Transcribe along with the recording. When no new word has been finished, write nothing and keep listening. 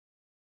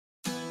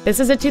This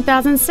is a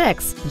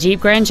 2006 Jeep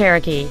Grand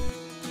Cherokee.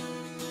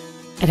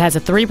 It has a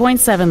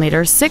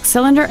 3.7-liter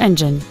six-cylinder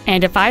engine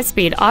and a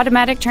 5-speed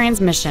automatic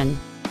transmission.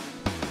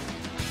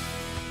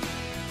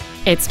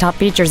 Its top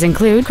features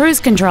include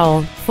cruise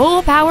control,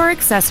 full power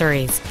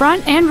accessories,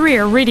 front and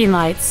rear reading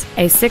lights,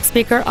 a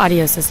 6-speaker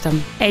audio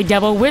system, a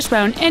double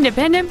wishbone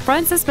independent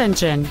front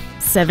suspension,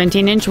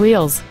 17-inch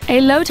wheels,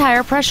 a low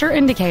tire pressure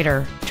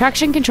indicator,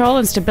 traction control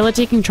and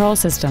stability control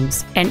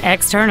systems, an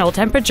external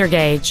temperature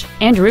gauge,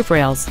 and roof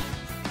rails.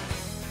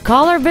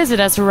 Call or visit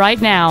us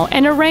right now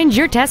and arrange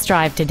your test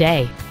drive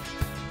today.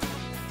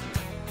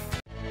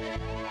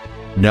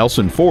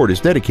 Nelson Ford is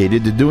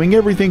dedicated to doing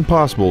everything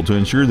possible to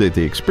ensure that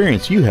the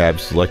experience you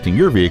have selecting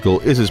your vehicle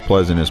is as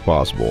pleasant as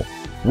possible.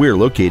 We're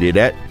located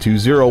at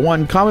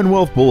 201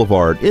 Commonwealth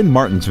Boulevard in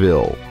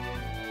Martinsville.